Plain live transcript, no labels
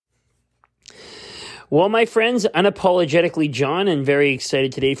Well, my friends, unapologetically John, and very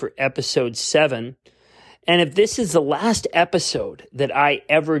excited today for episode 7. And if this is the last episode that I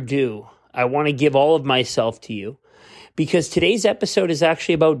ever do, I want to give all of myself to you because today's episode is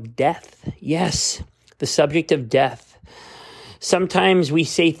actually about death. Yes, the subject of death. Sometimes we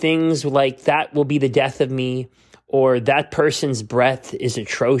say things like, that will be the death of me, or that person's breath is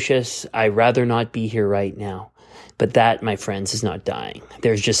atrocious. I'd rather not be here right now. But that, my friends, is not dying.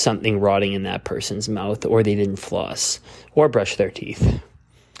 There's just something rotting in that person's mouth, or they didn't floss or brush their teeth.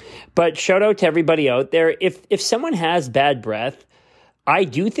 But shout out to everybody out there. If someone has bad breath, I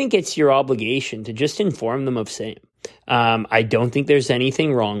do think it's your obligation to just inform them of same. I don't think there's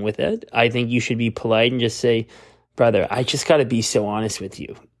anything wrong with it. I think you should be polite and just say, brother, I just got to be so honest with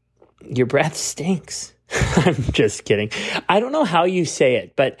you. Your breath stinks. I'm just kidding. I don't know how you say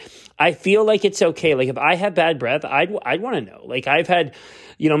it, but I feel like it's okay. Like if I have bad breath, I'd want to know. Like I've had,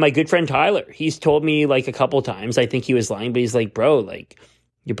 my good friend Tyler, he's told me like a couple times, I think he was lying, but he's like, bro, like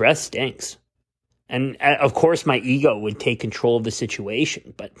your breath stinks. And of course my ego would take control of the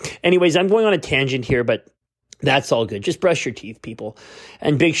situation. But anyways, I'm going on a tangent here, but that's all good. Just brush your teeth, people.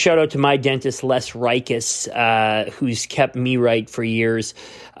 And big shout out to my dentist, Les Rikus, who's kept me right for years.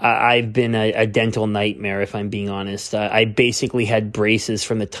 I've been a dental nightmare, if I'm being honest. I basically had braces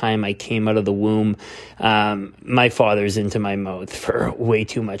from the time I came out of the womb. My father's into my mouth for way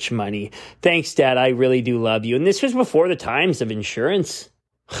too much money. Thanks, Dad. I really do love you. And this was before the times of insurance.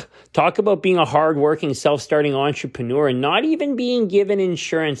 Talk about being a hardworking, self-starting entrepreneur and not even being given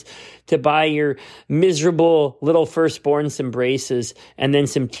insurance to buy your miserable little firstborn some braces and then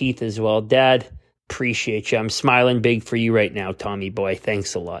some teeth as well. Dad, appreciate you. I'm smiling big for you right now, Tommy boy.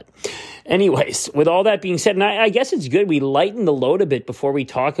 Thanks a lot. Anyways, with all that being said, and I guess it's good we lighten the load a bit before we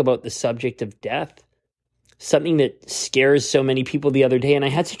talk about the subject of death. Something that scares so many people the other day. And I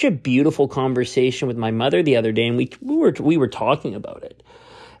had such a beautiful conversation with my mother the other day, and we were talking about it.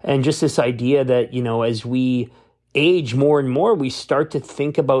 And just this idea that, as we age more and more, we start to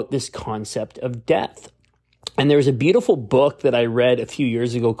think about this concept of death. And there's a beautiful book that I read a few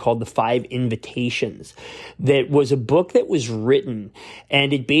years ago called The 5 Invitations. That was a book that was written,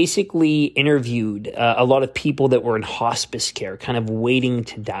 and it basically interviewed a lot of people that were in hospice care, kind of waiting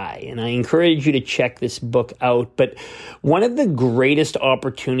to die. And I encourage you to check this book out. But one of the greatest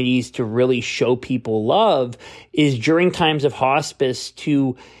opportunities to really show people love is during times of hospice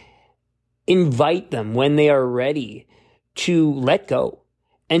to invite them when they are ready to let go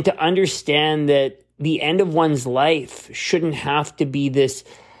and to understand that the end of one's life shouldn't have to be this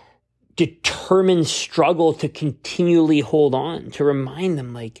determined struggle to continually hold on, to remind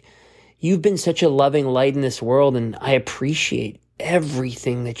them, like, you've been such a loving light in this world, and I appreciate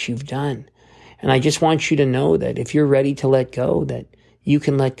everything that you've done. And I just want you to know that if you're ready to let go, that you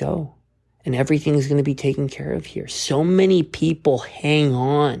can let go, and everything's going to be taken care of here. So many people hang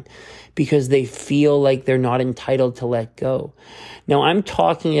on because they feel like they're not entitled to let go. Now, I'm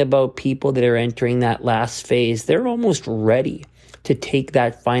talking about people that are entering that last phase. They're almost ready to take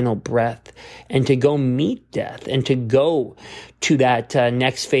that final breath and to go meet death and to go to that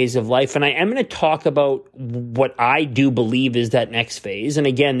next phase of life. And I am going to talk about what I do believe is that next phase. And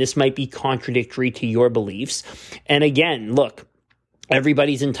again, this might be contradictory to your beliefs. And again, look,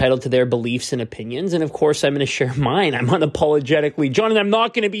 everybody's entitled to their beliefs and opinions. And of course, I'm going to share mine. I'm unapologetically John, and I'm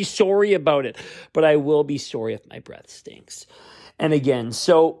not going to be sorry about it, but I will be sorry if my breath stinks. And again,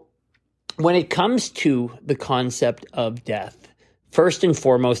 so when it comes to the concept of death, first and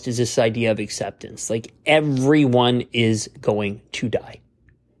foremost is this idea of acceptance. Like everyone is going to die.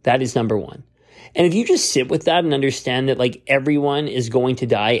 That is number one. And if you just sit with that and understand that like everyone is going to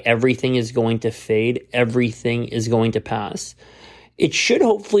die, everything is going to fade, everything is going to pass, it should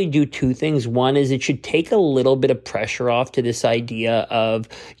hopefully do two things. One is it should take a little bit of pressure off to this idea of,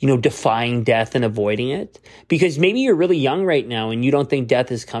 defying death and avoiding it. Because maybe you're really young right now and you don't think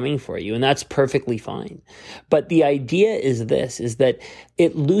death is coming for you, and that's perfectly fine. But the idea is that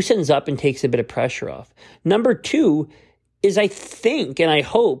it loosens up and takes a bit of pressure off. Number two is I think and I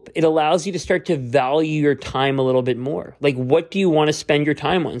hope it allows you to start to value your time a little bit more. Like, what do you want to spend your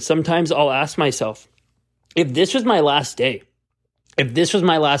time on? Sometimes I'll ask myself, if this was my last day, if this was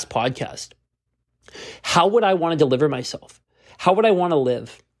my last podcast, how would I want to deliver myself? How would I want to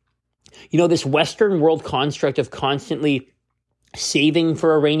live? This Western world construct of constantly saving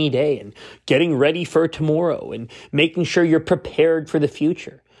for a rainy day and getting ready for tomorrow and making sure you're prepared for the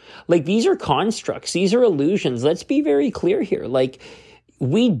future. Like, these are constructs. These are illusions. Let's be very clear here. Like,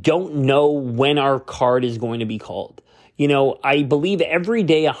 we don't know when our card is going to be called. I believe every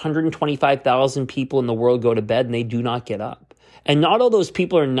day 125,000 people in the world go to bed and they do not get up. And not all those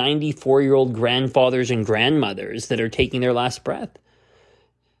people are 94-year-old grandfathers and grandmothers that are taking their last breath.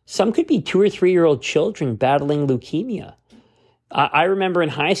 Some could be 2 or 3-year-old children battling leukemia. I remember in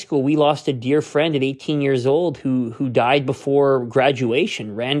high school, we lost a dear friend at 18 years old who died before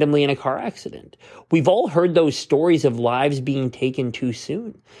graduation, randomly in a car accident. We've all heard those stories of lives being taken too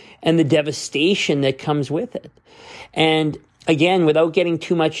soon and the devastation that comes with it. And again, without getting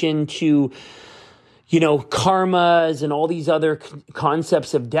too much into, karmas and all these other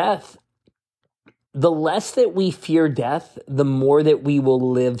concepts of death, the less that we fear death, the more that we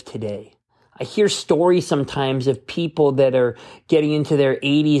will live today. I hear stories sometimes of people that are getting into their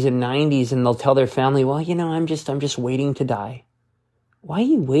 80s and 90s and they'll tell their family, well, I'm just waiting to die. Why are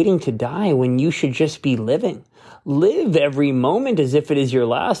you waiting to die when you should just be living? Live every moment as if it is your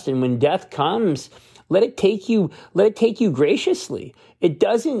last. And when death comes, let it take you graciously. It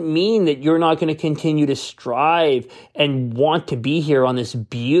doesn't mean that you're not going to continue to strive and want to be here on this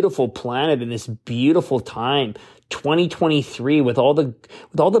beautiful planet in this beautiful time. 2023 with all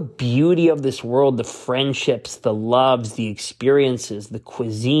the beauty of this world, the friendships, the loves, the experiences, the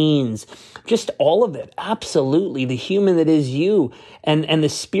cuisines, just all of it. Absolutely. The human that is you and the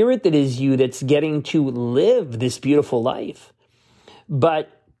spirit that is you that's getting to live this beautiful life.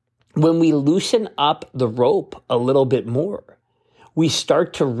 But when we loosen up the rope a little bit more, we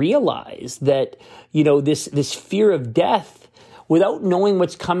start to realize that, this fear of death, without knowing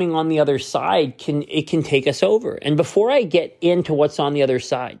what's coming on the other side, can take us over. And before I get into what's on the other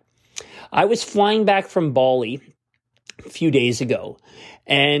side, I was flying back from Bali a few days ago,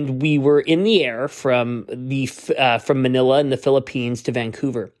 and we were in the air from Manila in the Philippines to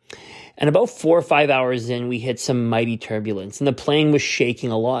Vancouver. And about 4 or 5 hours in, we hit some mighty turbulence, and the plane was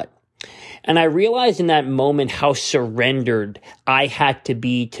shaking a lot. And I realized in that moment how surrendered I had to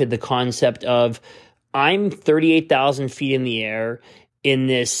be to the concept of, I'm 38,000 feet in the air in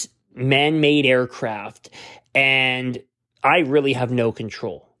this man-made aircraft, and I really have no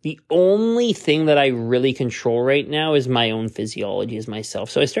control. The only thing that I really control right now is my own physiology, is myself.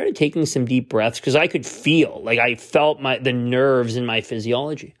 So I started taking some deep breaths because I could feel, I felt the nerves in my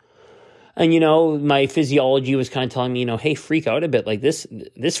physiology. And, my physiology was kind of telling me, hey, freak out a bit. This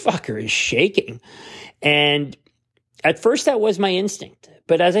fucker is shaking. And at first that was my instinct.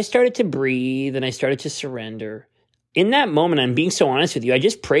 But as I started to breathe and I started to surrender, in that moment, I'm being so honest with you, I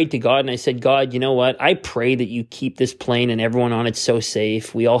just prayed to God and I said, God, you know what? I pray that you keep this plane and everyone on it so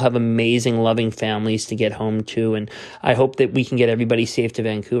safe. We all have amazing, loving families to get home to. And I hope that we can get everybody safe to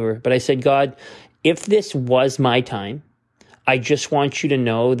Vancouver. But I said, God, if this was my time, I just want you to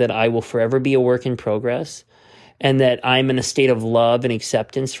know that I will forever be a work in progress and that I'm in a state of love and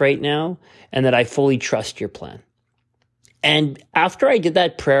acceptance right now and that I fully trust your plan. And after I did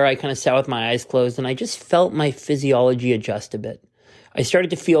that prayer, I kind of sat with my eyes closed and I just felt my physiology adjust a bit. I started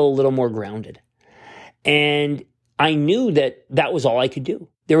to feel a little more grounded. And I knew that that was all I could do.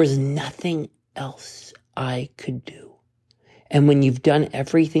 There was nothing else I could do. And when you've done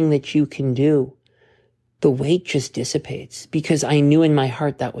everything that you can do, the weight just dissipates because I knew in my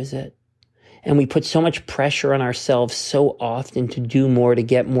heart that was it. And we put so much pressure on ourselves so often to do more, to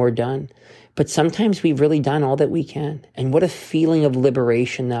get more done. But sometimes we've really done all that we can. And what a feeling of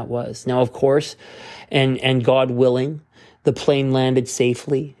liberation that was. Now, of course, and God willing, the plane landed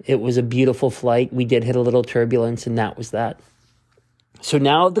safely. It was a beautiful flight. We did hit a little turbulence, and that was that. So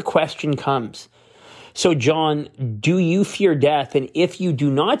now the question comes. So, John, do you fear death? And if you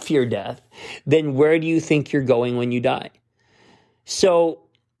do not fear death, then where do you think you're going when you die? So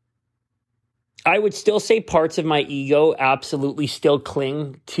I would still say parts of my ego absolutely still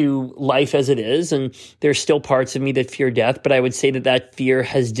cling to life as it is. And there's still parts of me that fear death. But I would say that fear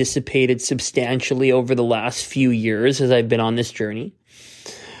has dissipated substantially over the last few years as I've been on this journey.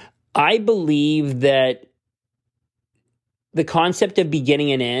 I believe that the concept of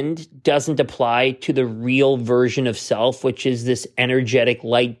beginning and end doesn't apply to the real version of self, which is this energetic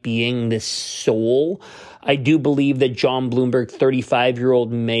light being, this soul. I do believe that John Bloomberg,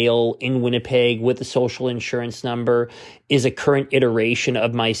 35-year-old male in Winnipeg with a social insurance number, is a current iteration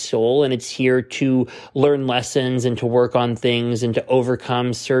of my soul, and it's here to learn lessons and to work on things and to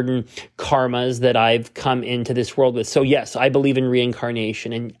overcome certain karmas that I've come into this world with. So yes, I believe in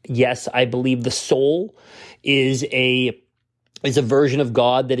reincarnation, and yes, I believe the soul is a is a version of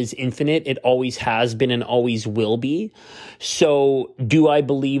God that is infinite. It always has been and always will be. So do I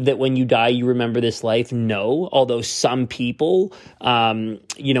believe that when you die, you remember this life? No. Although some people,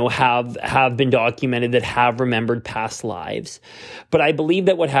 have been documented that have remembered past lives. But I believe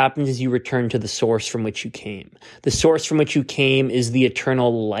that what happens is you return to the source from which you came. The source from which you came is the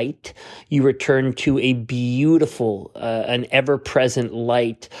eternal light. You return to a beautiful, an ever-present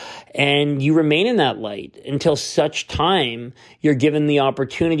light, and you remain in that light until such time you're given the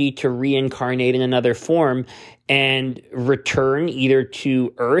opportunity to reincarnate in another form and return either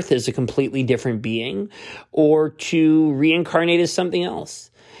to Earth as a completely different being or to reincarnate as something else.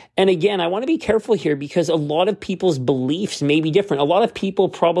 And again, I want to be careful here because a lot of people's beliefs may be different. A lot of people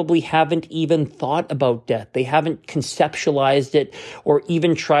probably haven't even thought about death. They haven't conceptualized it or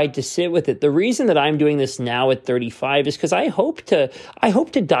even tried to sit with it. The reason that I'm doing this now at 35 is because I hope to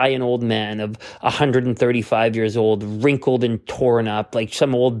die an old man of 135 years old, wrinkled and torn up like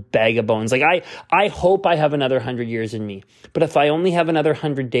some old bag of bones. Like I hope I have another 100 years in me. But if I only have another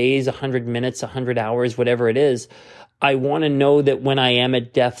 100 days, 100 minutes, 100 hours, whatever it is, I want to know that when I am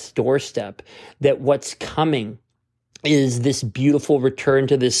at death's doorstep, that what's coming is this beautiful return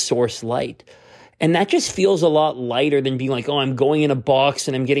to this source light. And that just feels a lot lighter than being like, oh, I'm going in a box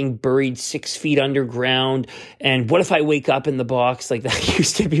and I'm getting buried 6 feet underground. And what if I wake up in the box? Like that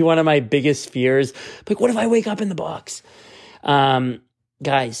used to be one of my biggest fears. Like, what if I wake up in the box?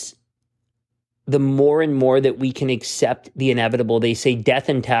 Guys, the more and more that we can accept the inevitable, they say death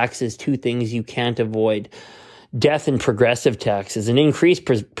and taxes, two things you can't avoid. Death and progressive taxes, and increased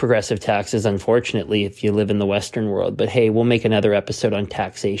progressive taxes, unfortunately, if you live in the Western world. But hey, we'll make another episode on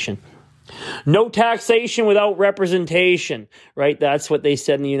taxation. No taxation without representation, right? That's what they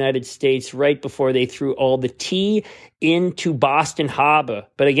said in the United States right before they threw all the tea into Boston Harbor.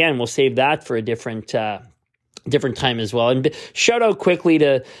 But again, we'll save that for a different time as well. And shout out quickly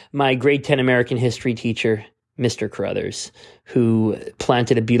to my grade 10 American history teacher, Mr. Carruthers, who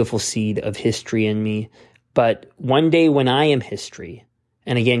planted a beautiful seed of history in me. But one day when I am history,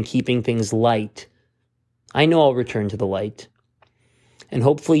 and again, keeping things light, I know I'll return to the light. And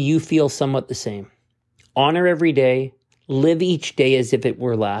hopefully you feel somewhat the same. Honor every day. Live each day as if it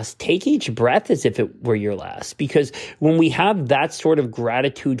were last. Take each breath as if it were your last. Because when we have that sort of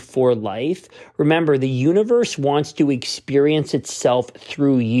gratitude for life, remember, the universe wants to experience itself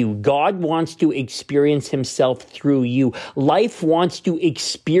through you. God wants to experience himself through you. Life wants to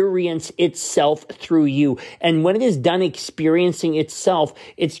experience itself through you. And when it is done experiencing itself,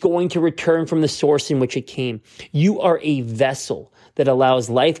 it's going to return from the source in which it came. You are a vessel that allows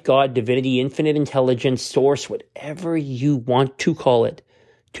life, God, divinity, infinite intelligence, source, whatever you want to call it,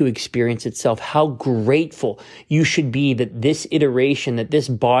 to experience itself. How grateful you should be that this iteration, that this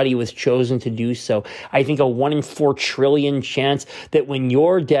body was chosen to do so. I think a 1 in 4 trillion chance that when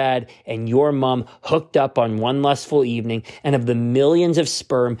your dad and your mom hooked up on one lustful evening, and of the millions of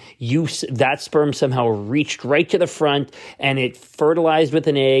sperm, that sperm somehow reached right to the front and it fertilized with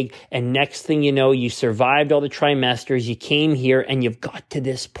an egg, and next thing you know, you survived all the trimesters, you came here and you've got to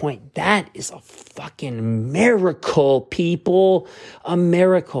this point. That is a fucking miracle, people. A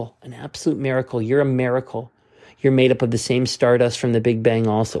miracle. An absolute miracle. You're a miracle. You're made up of the same stardust from the Big Bang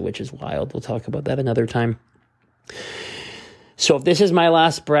also, which is wild. We'll talk about that another time. So if this is my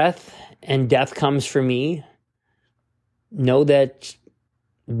last breath and death comes for me, know that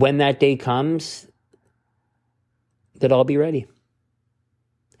when that day comes, that I'll be ready.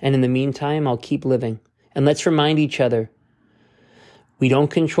 And in the meantime, I'll keep living. And let's remind each other, we don't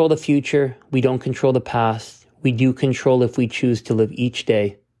control the future. We don't control the past. We do control if we choose to live each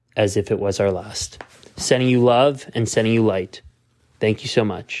day as if it was our last. Sending you love and sending you light. Thank you so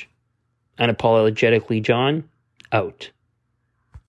much. Unapologetically John, out.